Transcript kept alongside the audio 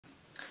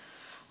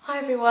Hi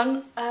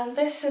everyone,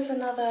 this is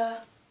another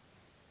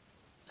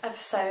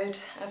episode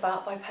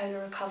about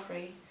bipolar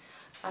recovery,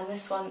 and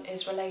this one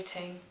is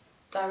relating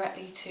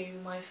directly to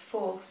my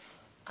fourth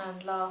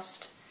and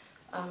last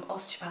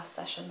osteopath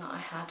session that I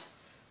had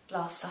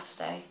last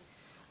Saturday,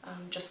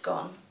 just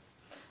gone.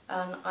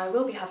 And I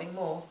will be having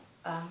more,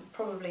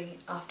 probably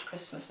after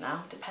Christmas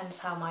now. Depends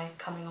how my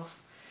coming off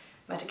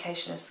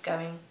medication is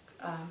going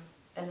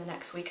in the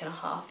next week and a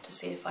half, to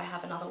see if I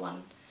have another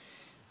one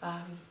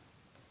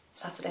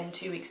Saturday in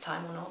 2 weeks'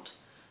 time or not.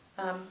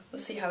 We'll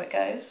see how it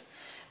goes.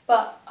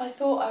 But I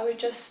thought I would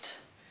just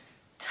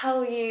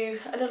tell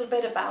you a little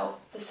bit about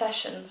the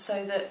session,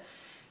 so that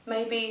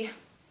maybe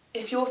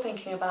if you're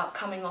thinking about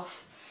coming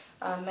off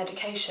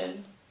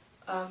medication,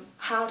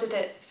 how did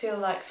it feel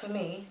like for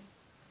me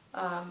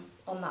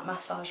on that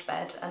massage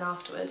bed and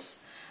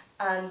afterwards,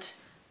 and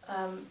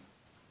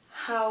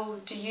how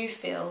do you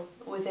feel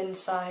with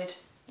inside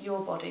your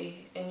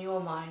body, in your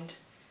mind,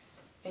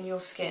 in your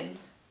skin,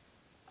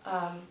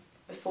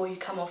 before you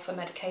come off a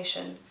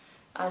medication,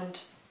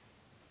 and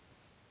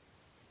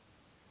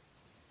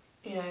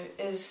you know,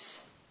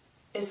 is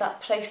that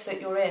place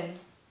that you're in,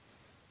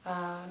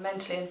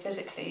 mentally and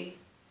physically,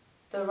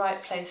 the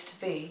right place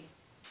to be?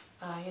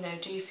 You know,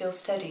 do you feel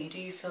steady? Do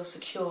you feel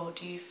secure?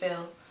 Do you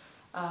feel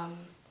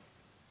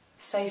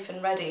safe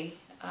and ready?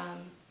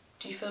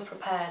 Do you feel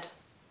prepared?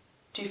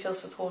 Do you feel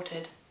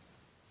supported?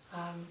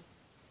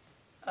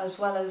 As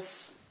well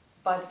as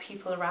by the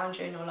people around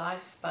you in your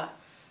life, but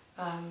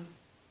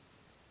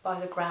by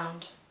the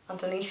ground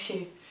underneath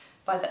you,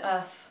 by the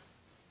earth.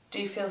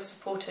 Do you feel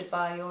supported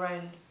by your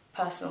own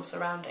personal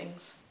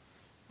surroundings?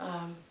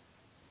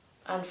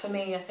 And for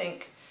me, I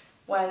think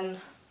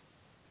when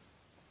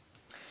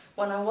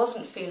I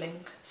wasn't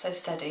feeling so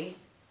steady,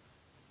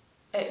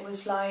 it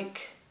was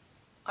like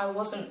I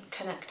wasn't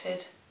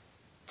connected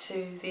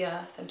to the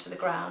earth and to the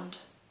ground.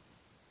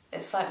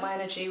 It's like my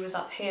energy was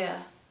up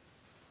here,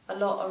 a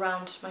lot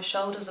around my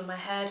shoulders and my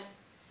head,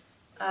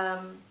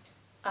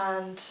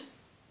 and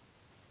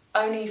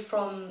only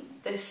from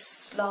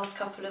this last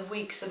couple of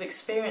weeks of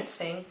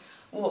experiencing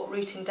what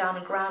rooting down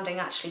and grounding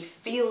actually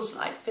feels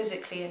like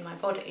physically in my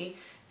body,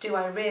 do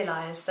I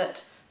realise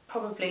that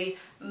probably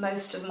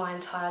most of my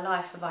entire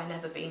life have I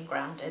never been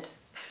grounded.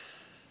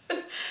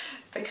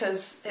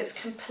 Because it's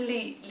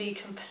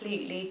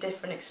completely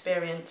different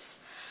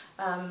experience,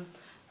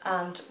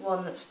 and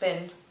one that's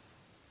been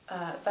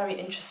very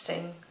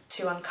interesting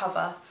to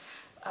uncover,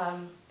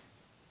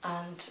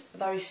 and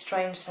very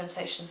strange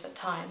sensations at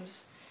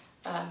times.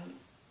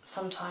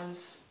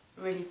 Sometimes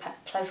really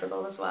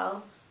pleasurable as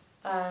well.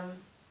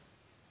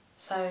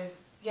 So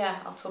yeah,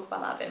 I'll talk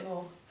about that a bit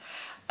more.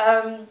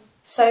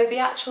 So the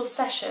actual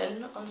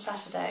session on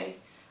Saturday,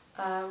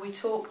 we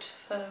talked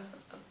for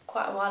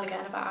quite a while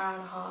again, about an hour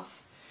and a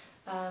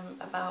half,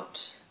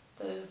 about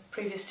the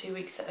previous 2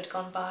 weeks that had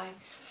gone by,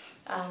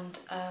 and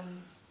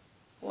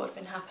what had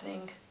been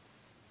happening.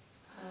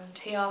 And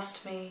he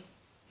asked me,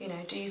 you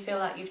know, do you feel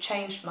like you've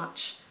changed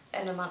much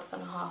in a month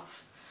and a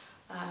half?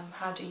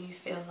 How do you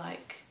feel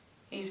like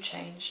you've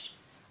changed?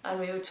 And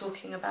we were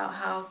talking about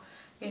how,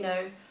 you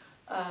know,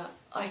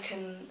 I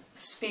can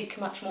speak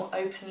much more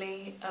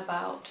openly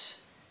about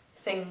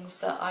things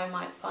that I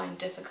might find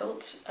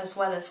difficult, as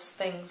well as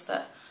things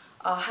that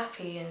are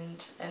happy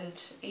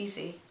and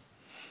easy.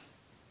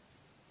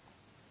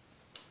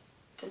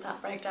 Did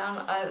that break down?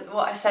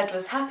 What I said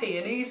was happy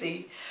and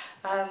easy.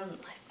 I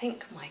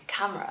think my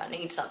camera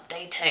needs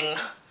updating.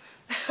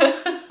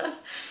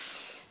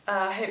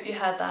 I hope you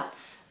heard that.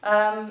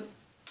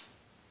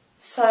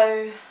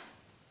 So,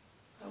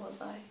 where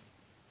was I?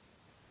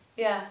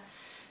 Yeah.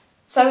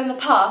 So in the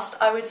past,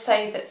 I would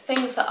say that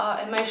things that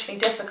are emotionally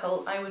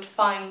difficult, I would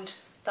find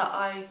that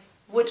I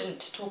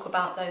wouldn't talk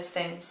about those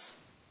things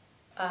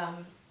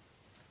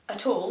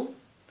at all,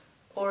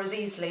 or as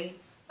easily,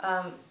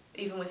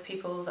 even with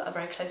people that are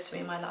very close to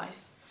me in my life.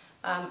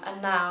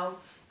 And now,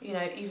 you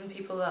know, even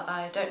people that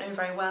I don't know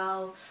very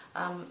well,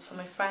 some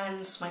of my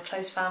friends, my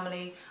close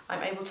family,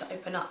 I'm able to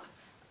open up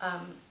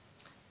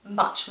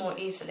much more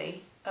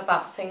easily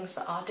about things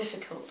that are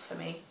difficult for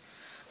me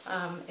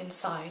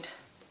inside.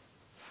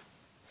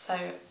 So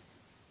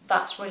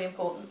that's really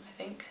important, I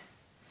think,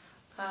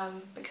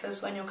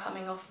 because when you're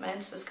coming off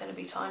meds, there's going to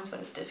be times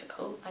when it's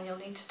difficult, and you'll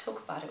need to talk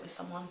about it with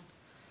someone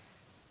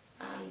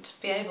and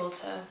be able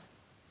to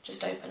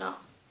just open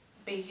up,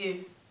 be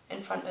you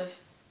in front of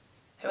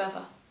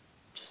whoever,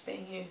 just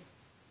being you.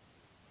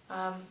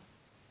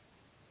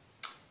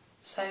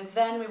 So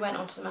then we went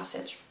onto the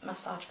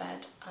massage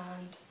bed,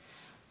 and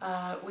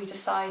we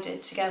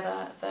decided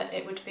together that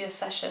it would be a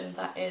session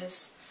that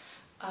is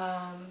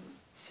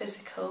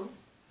physical,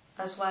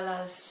 as well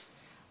as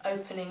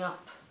opening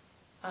up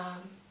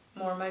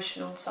more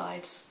emotional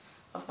sides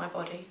of my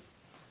body.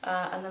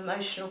 And the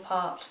emotional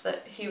part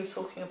that he was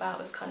talking about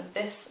was kind of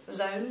this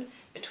zone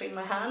between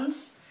my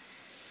hands.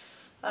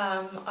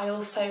 I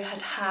also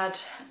had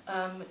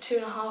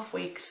 2.5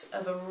 weeks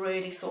of a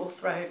really sore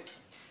throat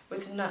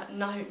with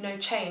no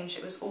change.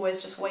 It was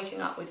always just waking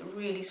up with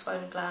really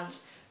swollen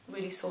glands,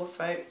 really sore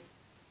throat.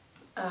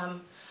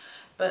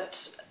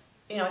 But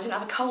I didn't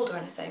have a cold or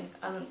anything,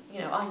 and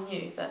I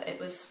knew that it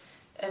was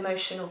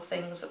emotional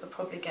things that were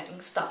probably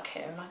getting stuck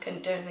here, and I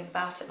couldn't do anything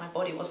about it. My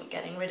body wasn't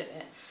getting rid of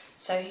it,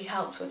 so he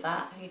helped with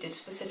that. He did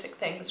specific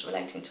things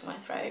relating to my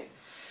throat,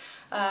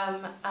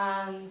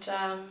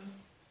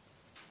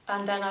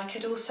 and then I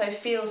could also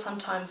feel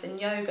sometimes in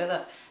yoga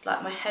that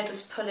like my head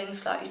was pulling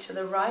slightly to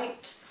the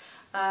right,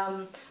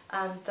 and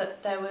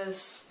that there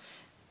was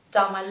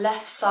down my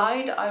left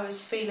side I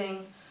was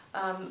feeling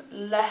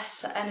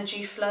less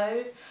energy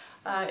flow.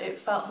 It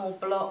felt more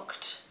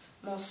blocked,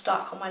 more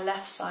stuck on my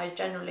left side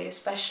generally,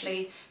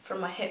 especially from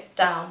my hip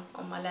down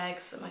on my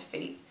legs and my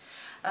feet.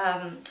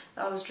 I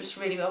was just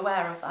really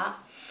aware of that.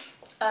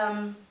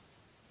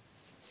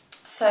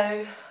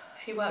 So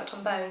he worked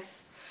on both.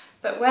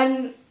 But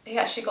when he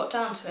actually got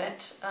down to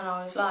it and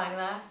I was lying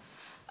there,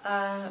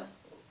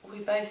 we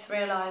both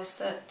realised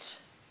that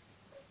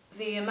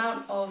the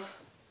amount of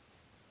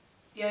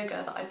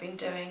yoga that I'd been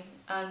doing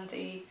and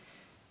the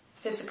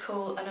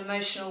physical and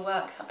emotional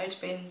work that I'd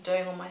been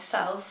doing on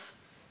myself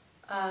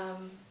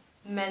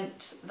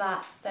meant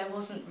that there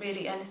wasn't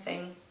really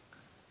anything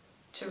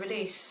to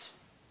release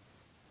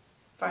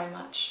very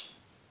much,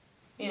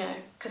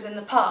 because in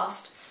the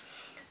past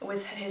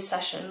with his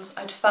sessions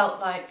I'd felt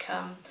like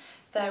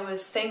there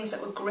was things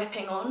that were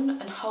gripping on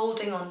and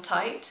holding on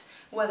tight,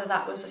 whether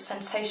that was a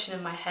sensation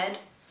in my head,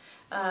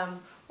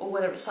 or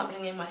whether it was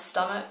something in my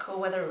stomach, or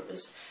whether it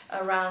was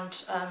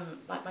around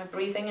like my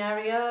breathing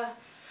area,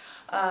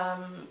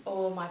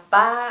 or my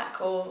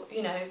back, or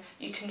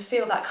you can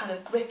feel that kind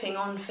of gripping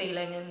on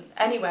feeling in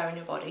anywhere in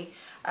your body,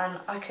 and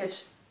I could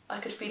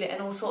feel it in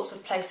all sorts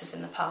of places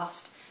in the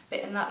past, but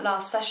in that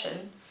last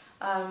session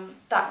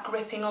that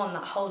gripping on,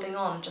 that holding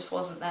on just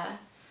wasn't there.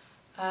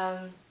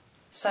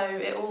 So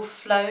it all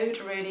flowed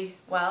really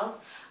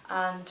well,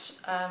 and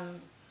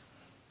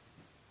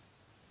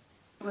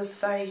it was a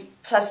very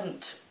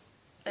pleasant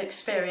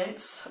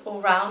experience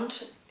all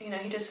round. He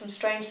did some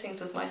strange things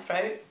with my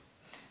throat,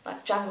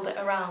 like jangled it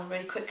around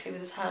really quickly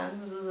with his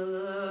hands.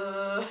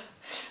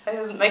 I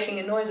wasn't making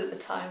a noise at the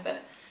time,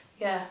 but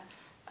yeah.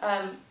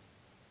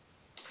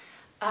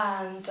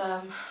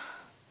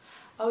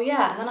 Oh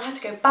yeah, and then I had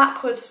to go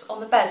backwards on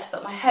the bed so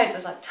that my head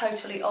was like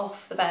totally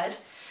off the bed,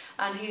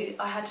 and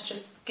I had to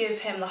just give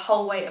him the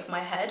whole weight of my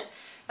head,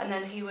 and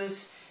then he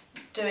was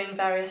doing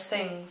various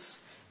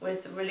things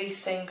with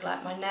releasing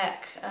like my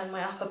neck and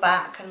my upper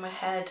back and my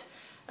head,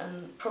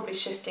 and probably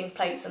shifting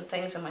plates and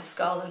things in my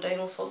skull and doing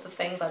all sorts of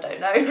things I don't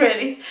know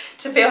really.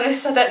 To be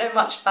honest, I don't know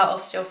much about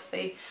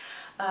osteopathy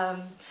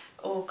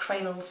or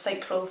cranial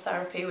sacral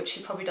therapy, which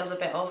he probably does a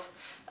bit of.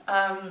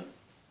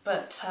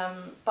 But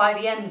by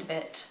the end of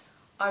it,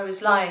 I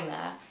was lying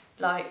there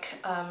like,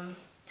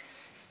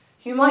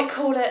 you might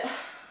call it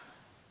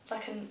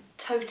like a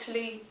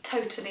totally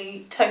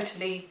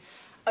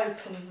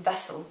open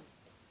vessel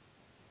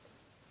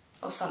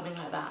or something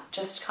like that.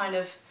 Just kind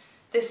of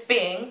this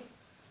being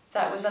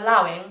that was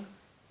allowing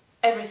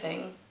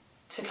everything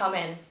to come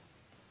in.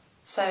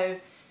 So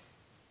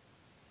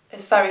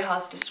it's very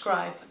hard to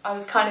describe. I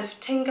was kind of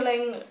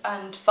tingling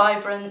and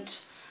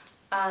vibrant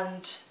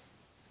and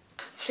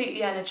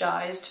completely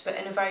energised, but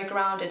in a very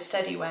grounded,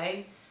 steady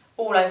way,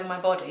 all over my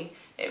body.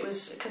 It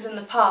was because in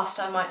the past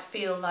I might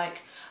feel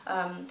like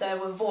there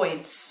were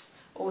voids,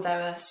 or there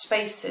were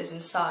spaces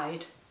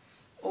inside,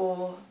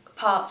 or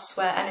parts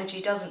where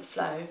energy doesn't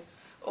flow,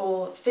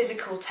 or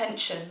physical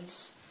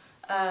tensions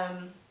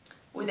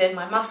within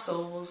my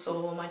muscles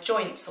or my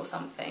joints or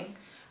something,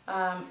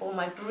 or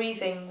my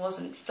breathing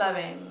wasn't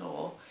flowing,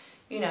 or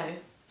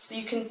so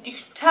you can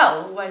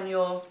tell when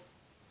you're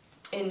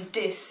in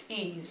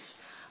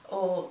dis-ease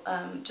or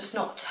just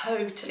not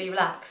totally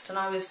relaxed, and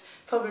I was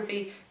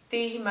probably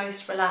the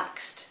most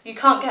relaxed. You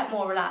can't get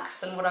more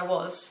relaxed than what I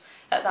was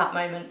at that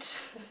moment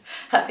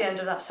at the end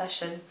of that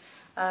session.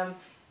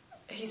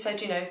 He said,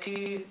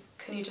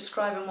 can you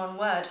describe in one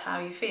word how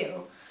you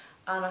feel?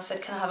 And I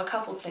said, can I have a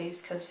couple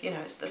please, because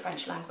it's the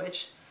French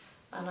language.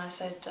 And I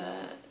said,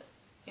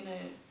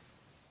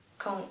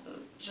 quand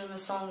je me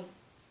sens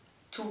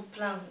tout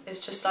plein,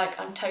 it's just like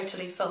I'm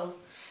totally full.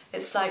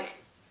 It's like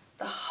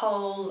the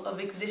whole of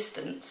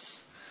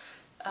existence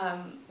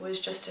was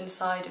just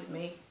inside of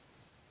me,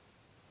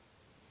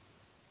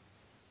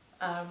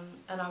 and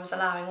I was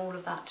allowing all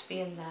of that to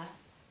be in there,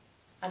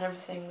 and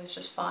everything was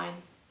just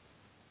fine.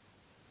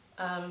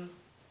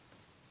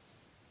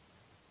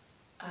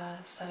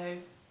 So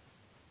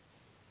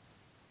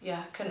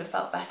yeah, couldn't have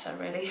felt better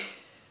really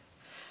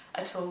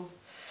at all.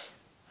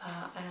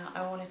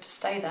 I wanted to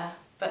stay there,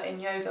 but in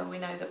yoga we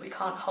know that we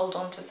can't hold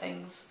on to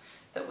things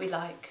that we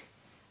like,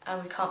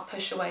 and we can't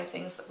push away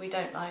things that we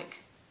don't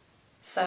like.